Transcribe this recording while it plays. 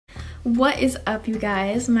What is up, you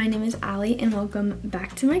guys? My name is Allie and welcome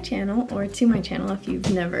back to my channel, or to my channel if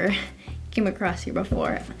you've never came across here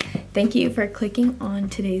before. Thank you for clicking on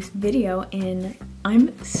today's video, and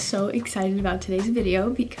I'm so excited about today's video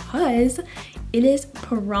because it is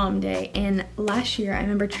prom day. And last year I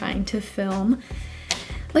remember trying to film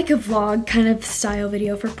like a vlog kind of style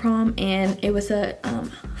video for prom, and it was a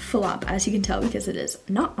flop, as you can tell, because it is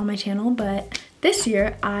not on my channel. But this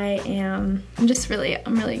year I'm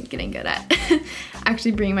really getting good at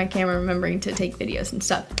actually bringing my camera, remembering to take videos and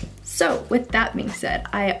stuff. So with that being said,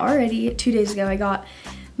 2 days ago I got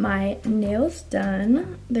my nails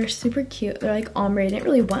done. They're super cute. They're like ombre. I didn't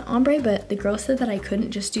really want ombre, but the girl said that I couldn't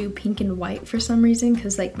just do pink and white for some reason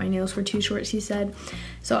because like my nails were too short, she said.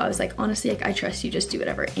 So I was like, honestly, like, I trust you, just do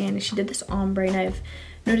whatever. And she did this ombre, and I've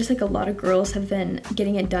noticed like a lot of girls have been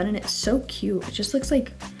getting it done, and it's so cute. It just looks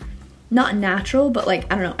like not natural, but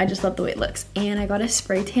like, I don't know, I just love the way it looks. And I got a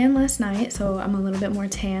spray tan last night, so I'm a little bit more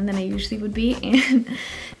tan than I usually would be, and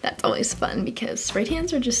that's always fun because spray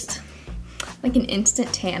tans are just like an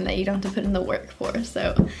instant tan that you don't have to put in the work for,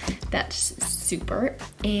 so that's super.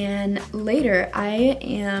 And later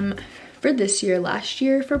for this year, last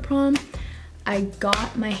year for prom, I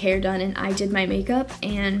got my hair done and I did my makeup,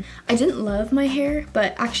 and I didn't love my hair,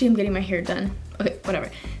 but actually I'm getting my hair done. Okay,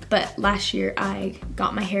 whatever. But last year I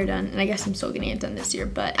got my hair done, and I guess I'm still getting it done this year,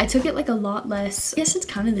 but I took it like a lot less. I guess it's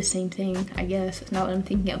kind of the same thing, I guess, now that I'm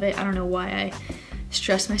thinking of it. I don't know why I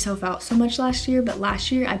stressed myself out so much last year, but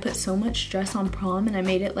last year I put so much stress on prom, and I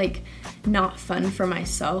made it like not fun for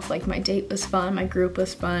myself. Like my date was fun, my group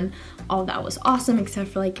was fun, all that was awesome, except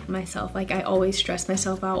for like myself. Like I always stress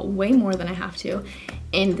myself out way more than I have to.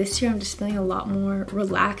 And this year I'm just feeling a lot more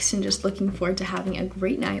relaxed and just looking forward to having a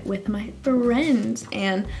great night with my friends.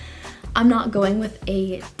 And I'm not going with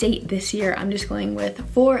a date this year. I'm just going with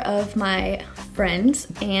 4 of my friends,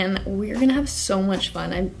 and we're gonna have so much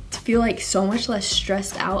fun. I feel like so much less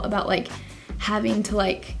stressed out about like having to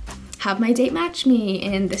like have my date match me,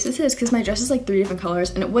 and this is his, because my dress is like 3 different colors,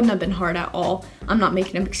 and it wouldn't have been hard at all. I'm not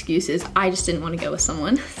making up excuses. I just didn't want to go with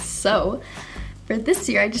someone. So for this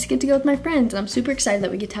year, I just get to go with my friends, and I'm super excited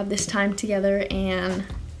that we get to have this time together and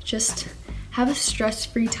just have a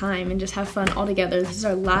stress-free time and just have fun all together. This is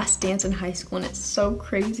our last dance in high school, and it's so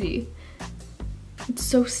crazy. It's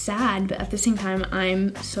so sad, but at the same time,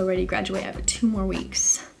 I'm so ready to graduate. I have 2 more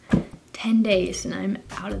weeks, 10 days, and I'm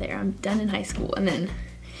out of there. I'm done in high school, and then,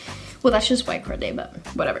 well, that's just white card day, but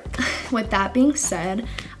whatever. With that being said,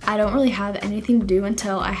 I don't really have anything to do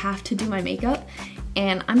until I have to do my makeup,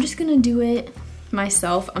 and I'm just gonna do it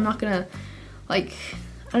myself. I'm not gonna, like,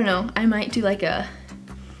 I don't know, I might do like a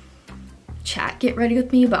chat get ready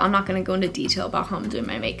with me, but I'm not gonna go into detail about how I'm doing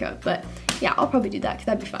my makeup. But yeah, I'll probably do that because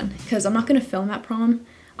that'd be fun, because I'm not gonna film at prom.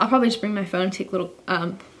 I'll probably just bring my phone, take little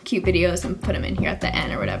cute videos and put them in here at the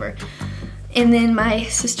end or whatever. And then my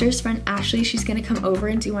sister's friend Ashley, she's gonna come over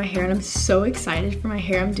and do my hair, and I'm so excited for my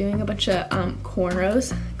hair. I'm doing a bunch of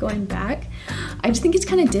cornrows going back. I just think it's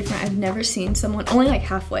kind of different. I've never seen someone, only like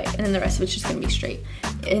halfway, and then the rest of it's just gonna be straight.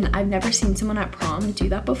 And I've never seen someone at prom do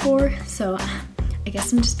that before, so I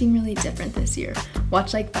guess I'm just being really different this year.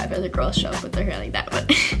 Watch like 5 other girls show up with their hair like that,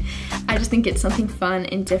 but I just think it's something fun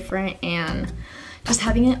and different, and just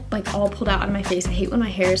having it like all pulled out of my face. I hate when my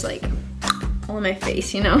hair is like all in my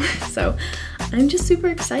face, you know? So I'm just super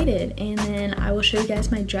excited. And then I will show you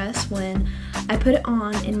guys my dress when I put it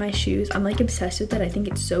on in my shoes. I'm like obsessed with it. I think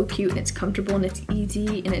it's so cute and it's comfortable and it's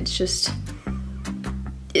easy, and it's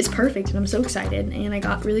perfect, and I'm so excited. And I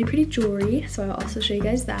got really pretty jewelry, so I'll also show you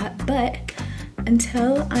guys that. But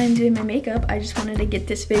until I'm doing my makeup, I just wanted to get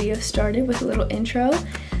this video started with a little intro.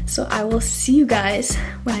 So I will see you guys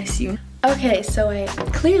when I see you. Okay, so I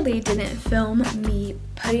clearly didn't film me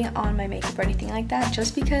putting on my makeup or anything like that,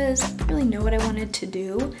 just because I didn't really know what I wanted to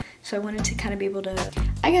do. So I wanted to kind of be able to,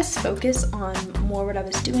 I guess, focus on more what I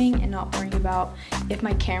was doing and not worrying about if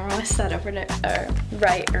my camera was set up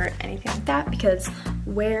right or anything like that, because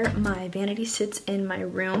where my vanity sits in my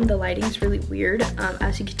room, the lighting's really weird.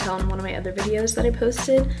 As you can tell in one of my other videos that I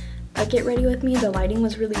posted, Get Ready With Me, the lighting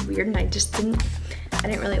was really weird, and I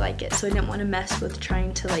didn't really like it, so I didn't want to mess with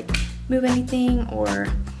trying to like move anything, or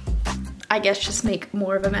I guess just make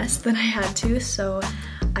more of a mess than I had to. So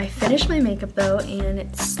I finished my makeup though, and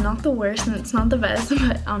it's not the worst and it's not the best,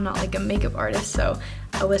 but I'm not like a makeup artist, so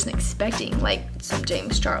I wasn't expecting like some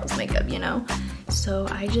James Charles makeup, you know? So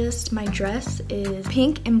my dress is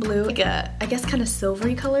pink and blue, like I guess kind of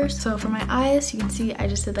silvery colors. So for my eyes, you can see I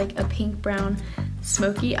just did like a pink, brown,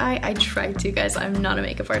 smoky eye. I tried to, guys. I'm not a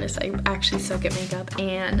makeup artist. I actually suck at makeup,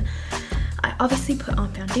 and I obviously put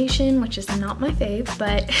on foundation, which is not my fave,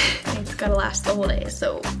 but it's gotta last the whole day,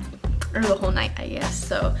 so or the whole night, I guess.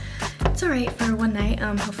 So it's alright for one night.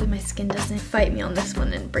 Hopefully my skin doesn't fight me on this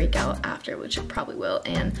one and break out after, which it probably will.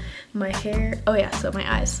 And my hair, oh yeah, so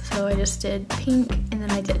my eyes. So I just did pink, and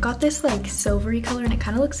then I got this like silvery color, and it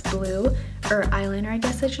kind of looks blue, or eyeliner I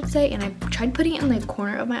guess I should say. And I tried putting it in the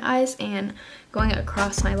corner of my eyes and going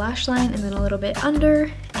across my lash line and then a little bit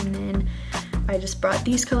under, and then I just brought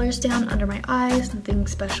these colors down under my eyes. Nothing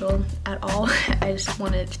special at all. I just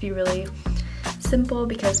wanted it to be really simple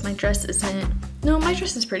because my dress isn't, no, my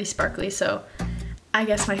dress is pretty sparkly, so I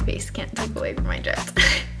guess my face can't take away from my dress.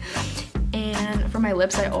 And for my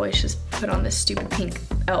lips, I always just put on this stupid pink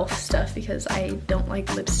elf stuff because I don't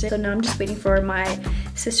like lipstick. So now I'm just waiting for my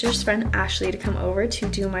sister's friend Ashley to come over to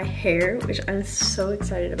do my hair, which I'm so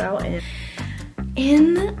excited about.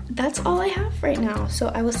 And that's all I have right now. So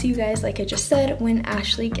I will see you guys, like I just said, when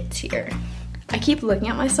Ashley gets here. I keep looking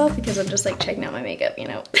at myself because I'm just like checking out my makeup, you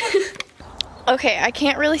know. Okay, I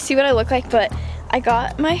can't really see what I look like, but I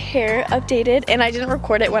got my hair updated and I didn't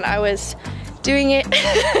record it when I was doing it.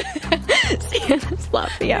 Sienna's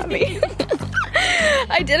laughing at me.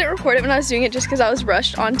 I didn't record it when I was doing it just because I was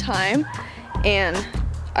rushed on time and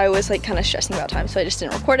I was like kind of stressing about time, so I just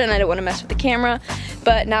didn't record it and I didn't want to mess with the camera.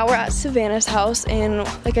 But now we're at Savannah's house, and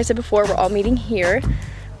like I said before, we're all meeting here.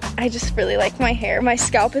 I just really like my hair. My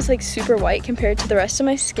scalp is like super white compared to the rest of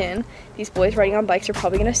my skin. These boys riding on bikes are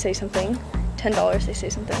probably gonna say something. $10 they say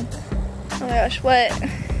something. Oh my gosh, what?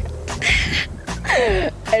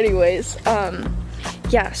 Anyways,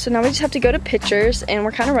 yeah, so now we just have to go to pictures, and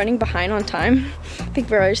we're kind of running behind on time. I think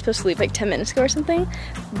we're already supposed to leave like 10 minutes ago or something.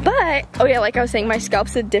 But, oh yeah, like I was saying, my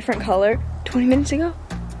scalp's a different color 20 minutes ago.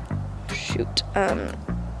 Shoot,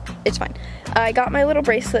 it's fine. I got my little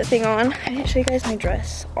bracelet thing on. I didn't show you guys my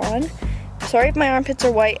dress on. Sorry if my armpits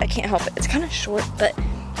are white, I can't help it. It's kind of short, but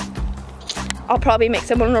I'll probably make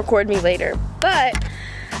someone record me later. But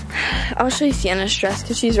I'll show you Sienna's dress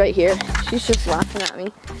because she's right here. She's just laughing at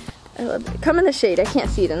me. I love it. Come in the shade. I can't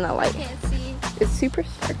see it in the light. Can't see. It's super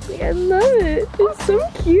sparkly. I love it. It's so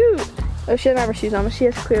cute. Oh, she doesn't have her shoes on, but she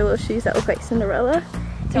has clear little shoes that look like Cinderella.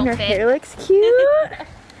 Don't and her fit. hair looks cute.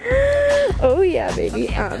 Oh yeah, baby.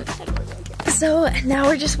 Okay, so now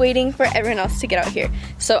we're just waiting for everyone else to get out here.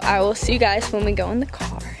 So I will see you guys when we go in the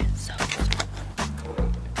car. So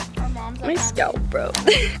my scalp broke.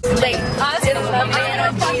 Late. Us in the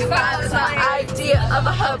man 25 is my idea of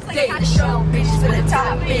a hub date. Show bitches for the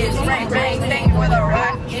top is ring ring thing where the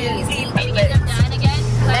rock is.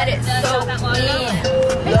 Let it soak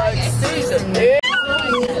in like seasoning.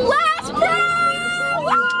 Last Prom!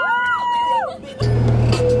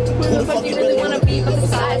 Who the fuck you really wanna be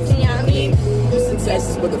besides me? I mean,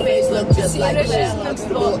 successes with a face look just like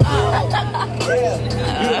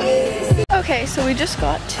Okay, so we just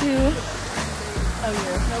got to.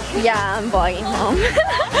 Yeah, I'm vlogging home.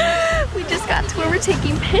 We just got to where we're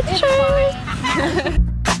taking pictures.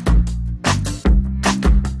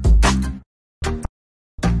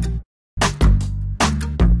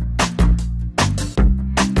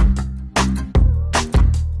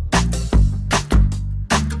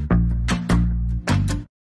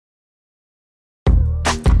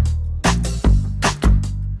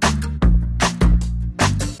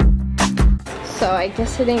 So I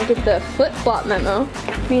guess I didn't get the flip-flop memo.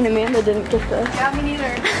 Me and Amanda didn't get the... Yeah, me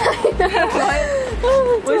neither.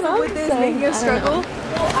 Oh, What's up with this? Making a struggle?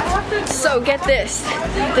 So get this.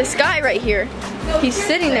 This guy right here, he's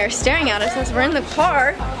sitting there staring at us as we're in the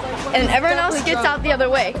car, and everyone else gets out the other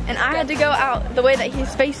way. And I had to go out the way that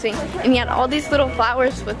he's facing, and he had all these little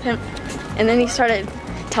flowers with him. And then he started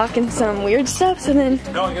talking some weird stuff, so then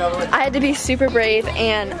I had to be super brave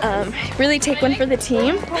and really take one for the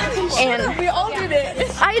team. And We all did it.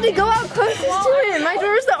 I had to go out closest to him. My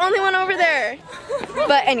door was the only one over there.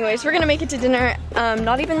 But anyways, we're gonna make it to dinner.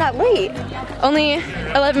 Not even that late. Only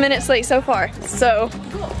 11 minutes late so far. So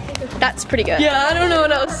that's pretty good. Yeah, I don't know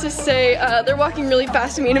what else to say. They're walking really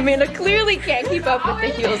fast to me, and Amanda clearly can't keep up with the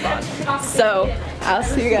heels on. So I'll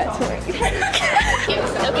see you guys tonight.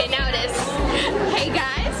 Okay, now it is. Hey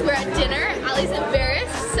guys, we're at dinner. Allie's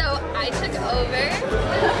embarrassed, so I took over.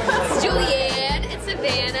 It's Julianne, it's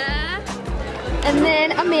Savannah, And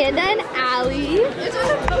then Amanda and Allie.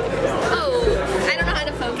 oh, I don't know how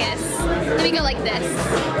to focus. Let me go like this.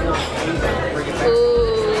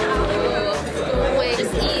 Ooh, wait,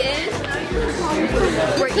 just eating.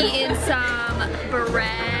 We're eating some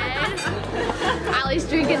bread. Allie's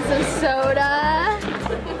drinking some soda.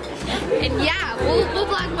 And yeah, we'll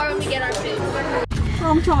vlog more when we get our food.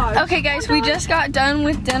 Okay guys, we just got done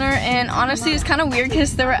with dinner and honestly it's kind of weird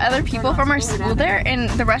because there were other people from our school there and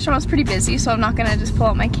the restaurant was pretty busy, so I'm not gonna just pull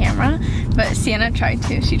out my camera, but Sienna tried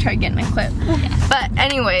to. She tried getting a clip. But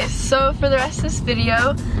anyways, so for the rest of this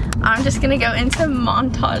video, I'm just gonna go into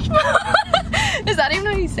montage. Is that even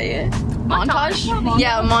how you say it? Montage?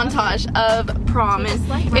 Yeah, montage of prom.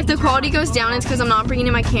 And if the quality goes down, it's because I'm not bringing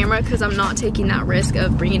in my camera because I'm not taking that risk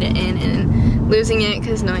of bringing it in and losing it,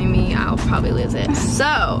 because knowing me, I'll probably lose it.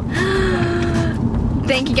 So,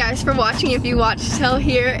 thank you guys for watching if you watched till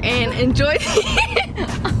here, and enjoy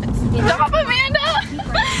Stop, Amanda!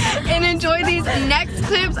 And enjoy these next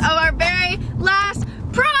clips of our very last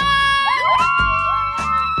prom!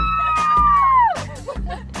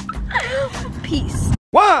 Peace.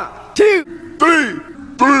 1, 2, 3,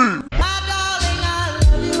 3.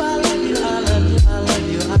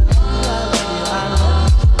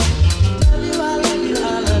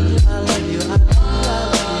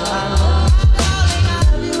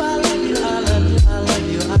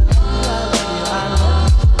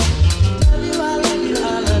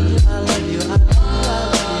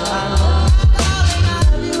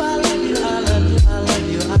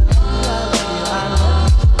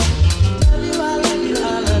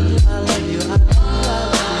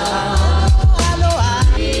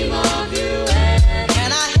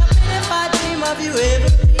 You ever